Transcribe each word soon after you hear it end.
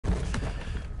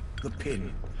The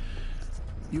pin.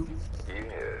 You...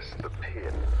 Yes, the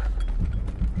pin.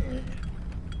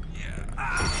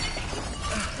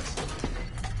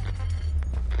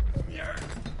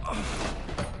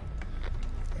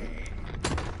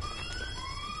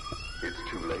 It's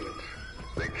too late.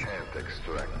 They can't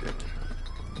extract it.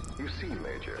 You see,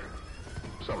 Major,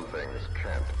 some things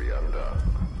can't be undone.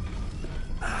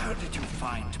 How did you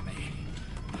find me?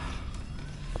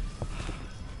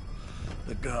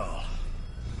 The girl.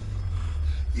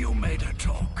 You made her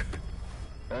talk.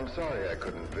 I'm sorry I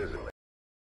couldn't visibly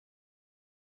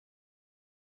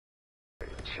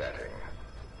chatting.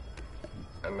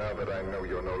 And now that I know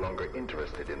you're no longer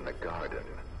interested in the garden,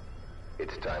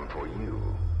 it's time for you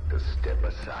to step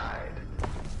aside.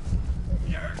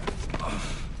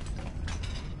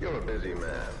 You're a busy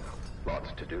man,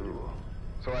 lots to do,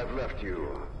 so I've left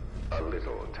you a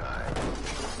little time.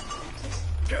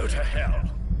 Go to hell!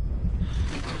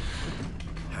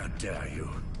 How dare you?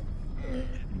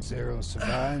 Zero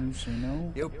survives, you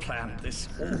know? You planned this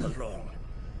all along.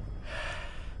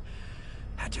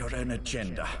 Had your own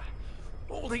agenda.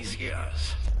 All these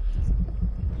years.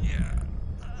 Yeah.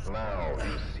 Now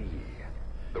you see,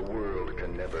 the world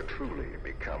can never truly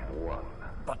become one.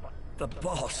 But the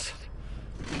boss...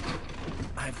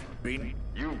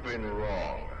 You've been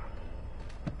wrong.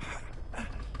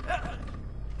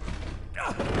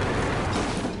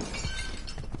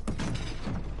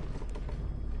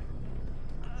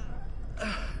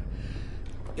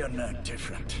 You're no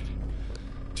different.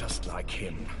 Just like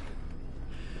him.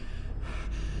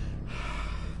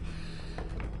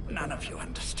 None of you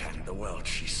understand the world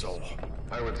she saw.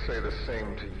 I would say the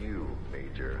same to you,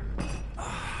 Major.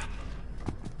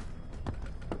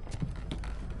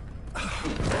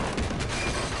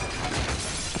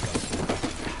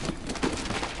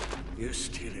 You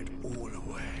steal it all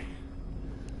away.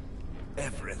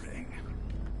 Everything.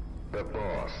 The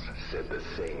boss said the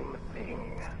same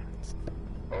thing.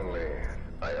 Only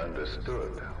I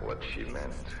understood what she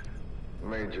meant.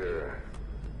 Major,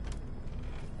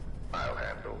 I'll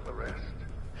handle the rest.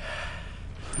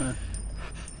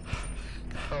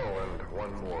 Oh, and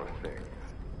one more thing.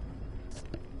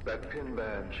 That pin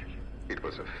badge, it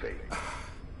was a fake.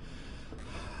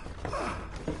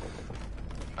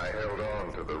 I held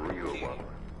on to the real one.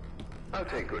 I'll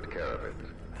take good care of it.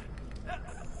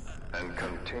 And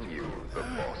continue the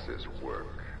boss's work.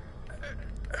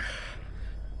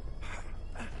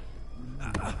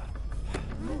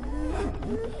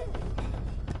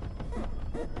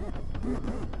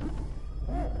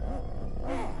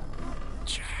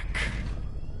 Jack.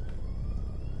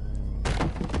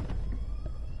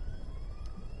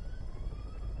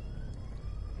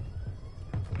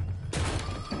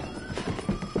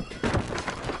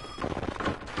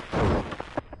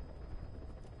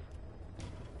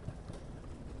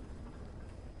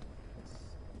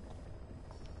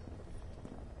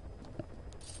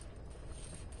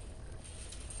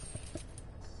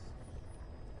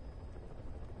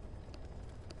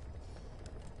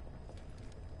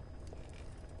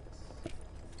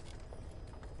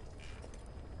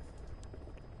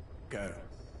 Go.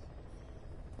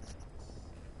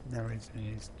 Now he's in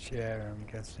his chair, I'm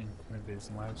guessing, with his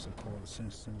life support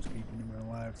systems keeping him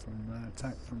alive from the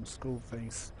attack from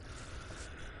Skullface.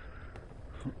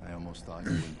 I almost thought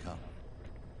you wouldn't come.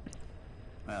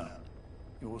 Well,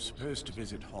 you're supposed to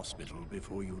visit hospital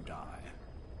before you die.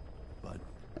 But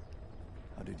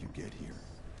how did you get here?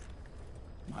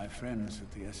 My friends at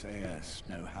the SAS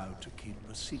know how to keep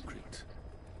a secret.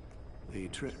 The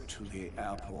trip to the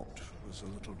airport was a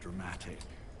little dramatic,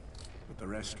 but the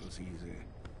rest was easy.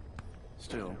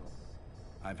 Still,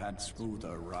 I've had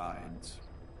smoother rides.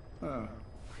 Oh,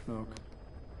 look.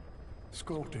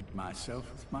 Escorted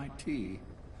myself with my tea.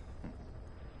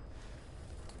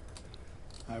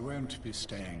 I won't be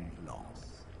staying long.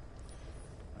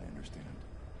 I understand.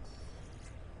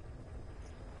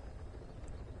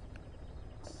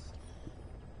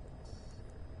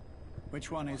 Which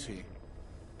one is he?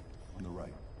 On the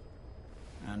right.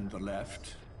 And the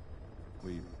left?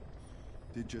 We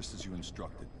did just as you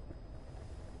instructed.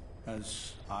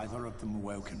 Has either of them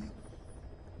awoken?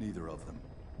 Neither of them.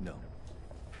 No.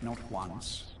 Not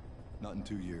once. Not in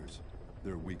 2 years.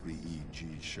 Their weekly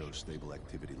EEGs show stable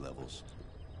activity levels.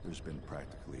 There's been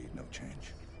practically no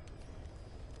change.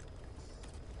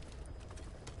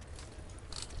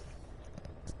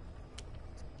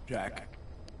 Jack?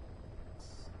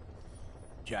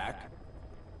 Jack?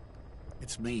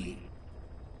 It's me.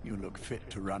 You look fit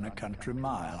to run a country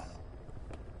mile.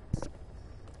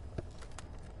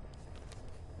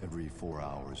 Every 4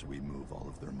 hours we move all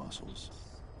of their muscles.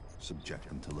 Subject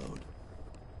them to load.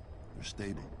 They're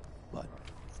stable, but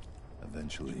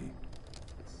Eventually,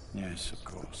 Yes, of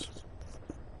course.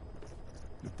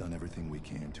 we've done everything we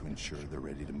can to ensure they're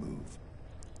ready to move,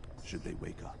 should they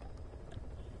wake up.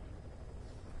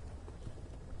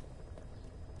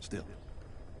 Still,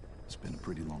 it's been a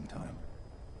pretty long time.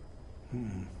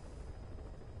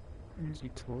 Who's he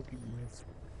talking with?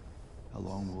 How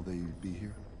long will they be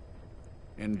here?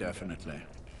 Indefinitely.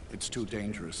 It's too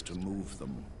dangerous to move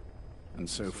them. And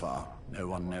so far, no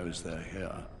one knows they're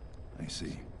here. I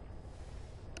see.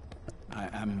 I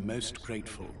am most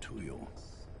grateful to you.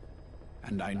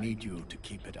 And I need you to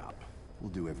keep it up.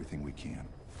 We'll do everything we can.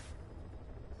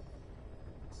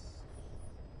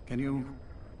 Can you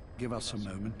give us a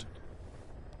moment?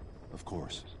 Of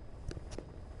course.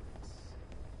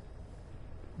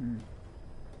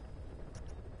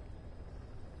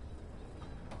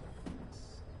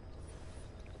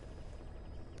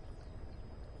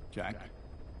 Jack,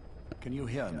 can you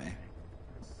hear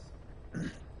me?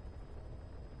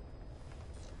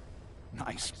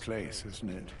 Nice place, isn't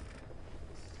it?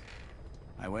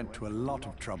 I went to a lot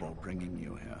of trouble bringing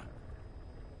you here.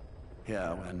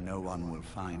 Here where no one will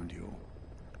find you.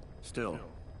 Still,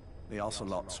 the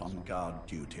Ocelot's on guard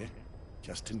duty,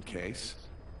 just in case.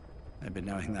 Maybe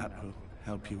knowing that will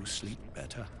help you sleep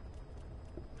better.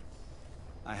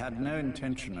 I had no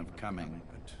intention of coming,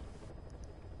 but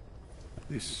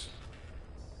this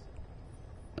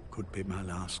could be my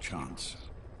last chance.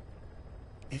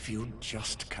 If you'd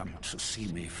just come to see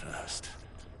me first.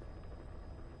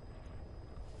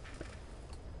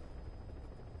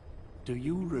 Do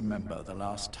you remember the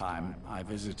last time I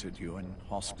visited you in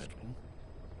hospital?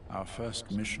 Our first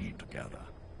mission together.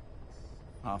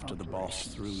 After the boss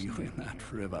threw you in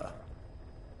that river.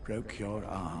 Broke your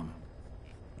arm.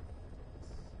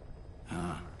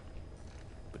 Ah,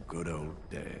 the good old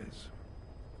days.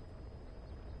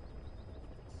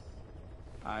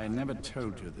 I never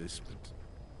told you this, but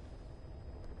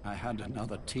I had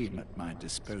another team at my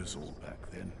disposal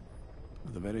back then,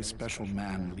 with a very special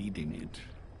man leading it.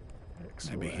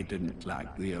 Maybe he didn't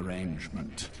like the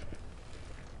arrangement.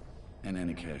 In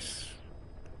any case,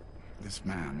 this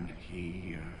man,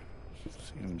 he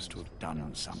seems to have done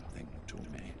something to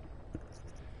me.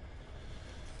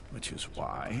 Which is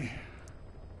why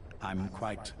I'm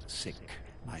quite sick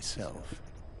myself.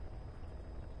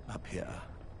 Up here.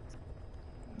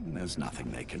 There's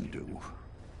nothing they can do.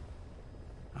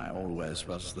 I always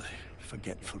was the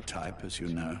forgetful type, as you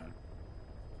know.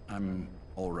 I'm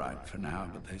all right for now,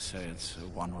 but they say it's a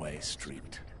one-way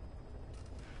street.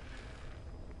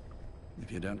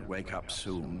 If you don't wake up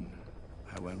soon,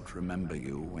 I won't remember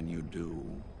you when you do.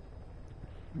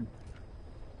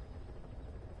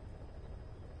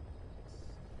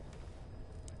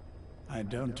 I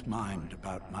don't mind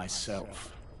about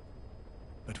myself,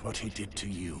 but what he did to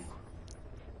you,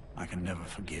 I can never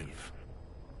forgive.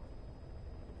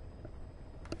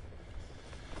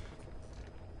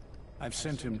 I've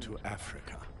sent him to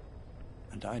Africa,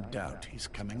 and I doubt he's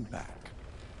coming back.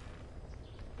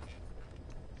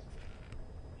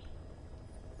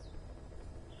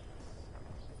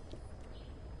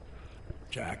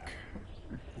 Jack,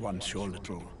 once your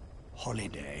little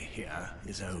holiday here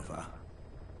is over,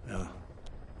 well,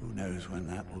 who knows when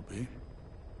that will be?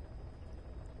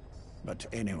 But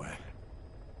anyway,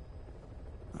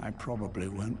 I probably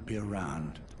won't be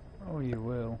around. Oh, you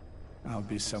will. I'll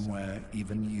be somewhere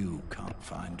even you can't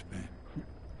find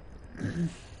me.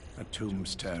 A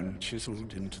tombstone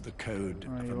chiseled into the code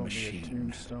Oh, of you a won't be a machine.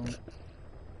 tombstone.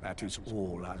 That is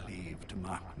all I leave to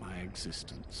mark my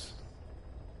existence.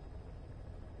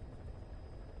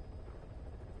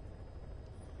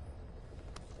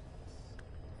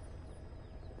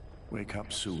 Wake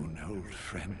up soon, old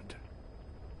friend.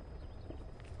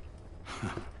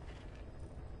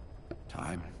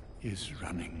 Time is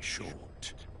running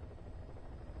short.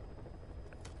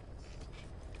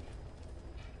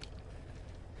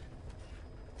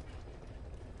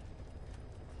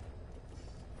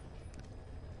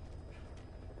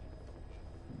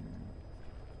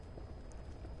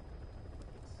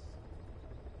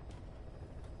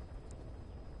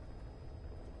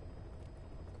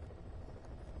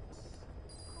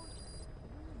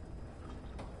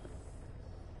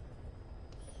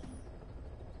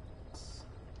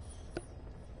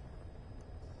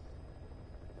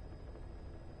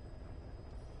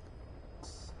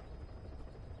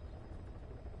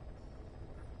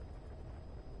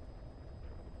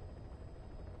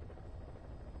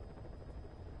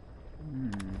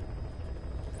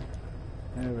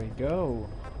 There we go.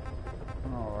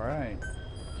 Alright.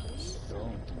 So,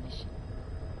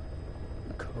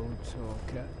 code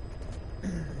toolkit.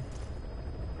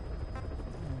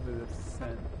 Over the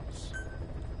fence.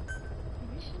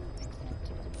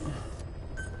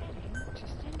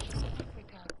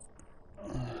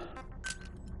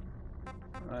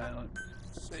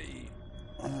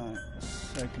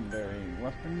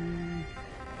 happen.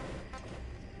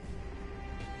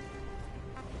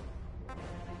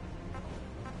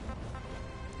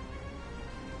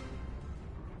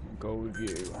 We'll go with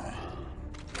you.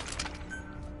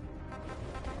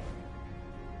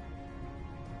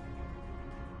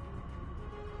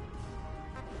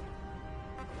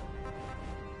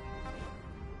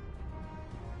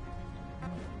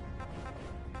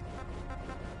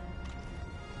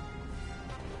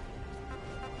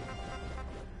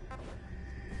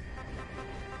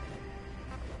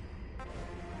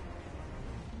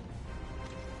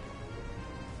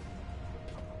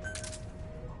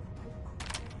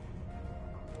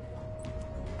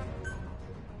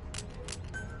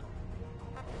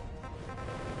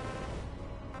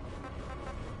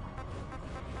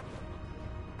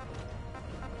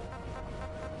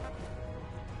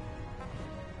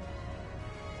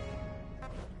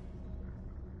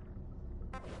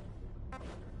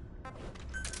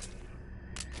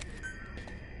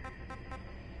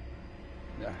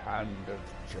 The hand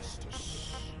of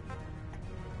justice.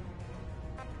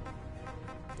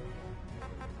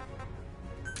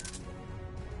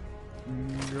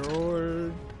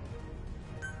 Lord.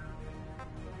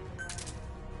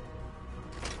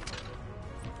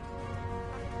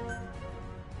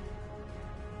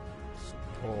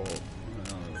 Support.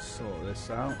 I'll sort this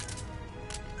out.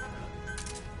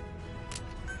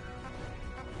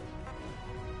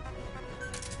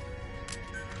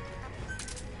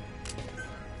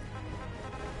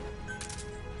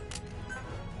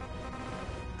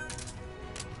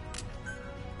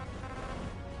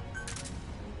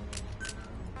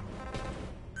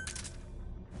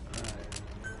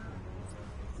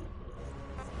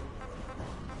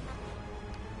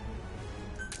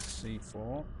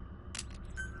 C4.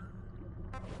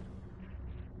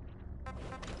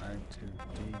 Active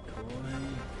decoy.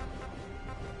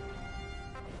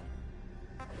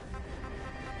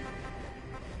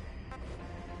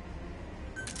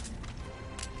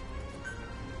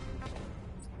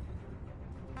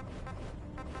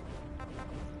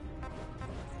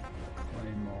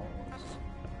 Claymores.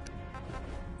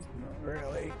 Not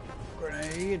really.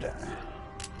 Grenade.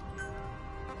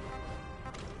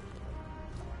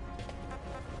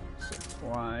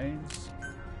 Supplies.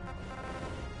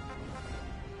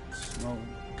 Smoke.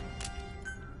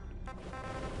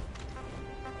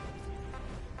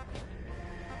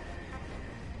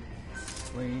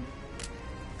 Sleep.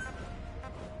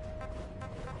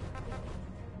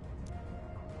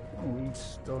 Oh,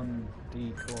 stun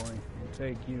decoy. We'll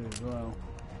take you as well.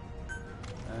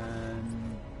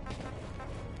 And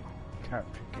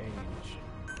capture gauge.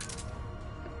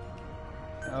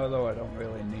 Although I don't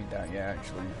really need that yet,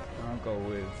 actually. I'll go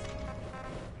with...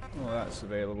 Oh, that's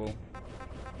available.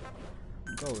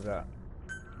 I'll go with that.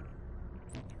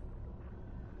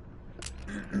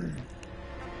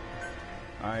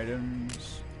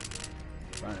 Items.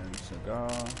 Random cigar.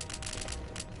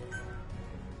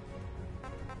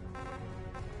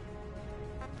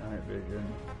 Night vision.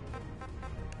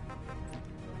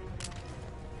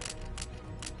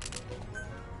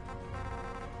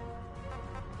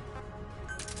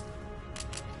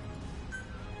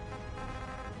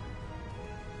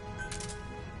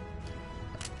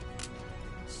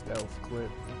 Stealth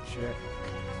clip, check.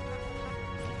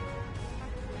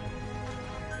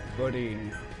 Buddy.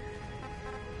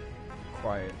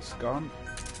 Quiet's gone.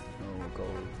 So we'll go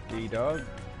with D-Dog.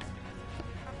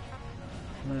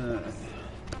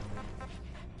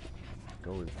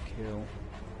 Go with kill.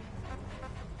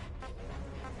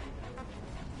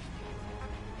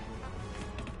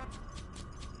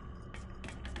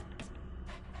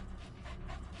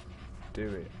 Do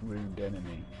it, wound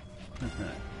enemy.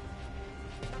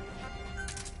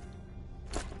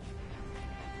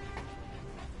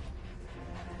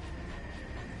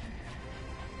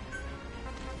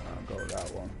 I'll go with that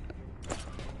one.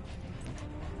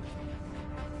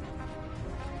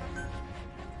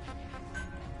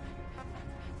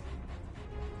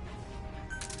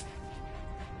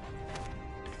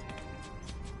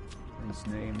 His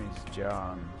name is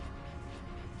John.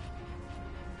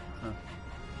 Huh.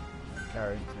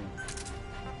 Character.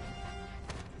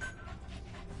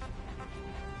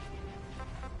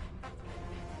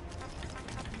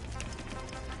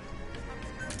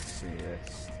 Let's see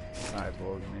this.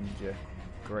 Cyborg Ninja.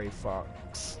 Grey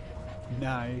Fox.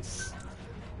 Nice.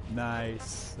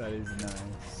 Nice. That is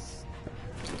nice.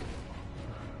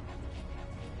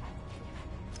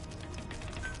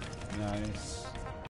 Nice.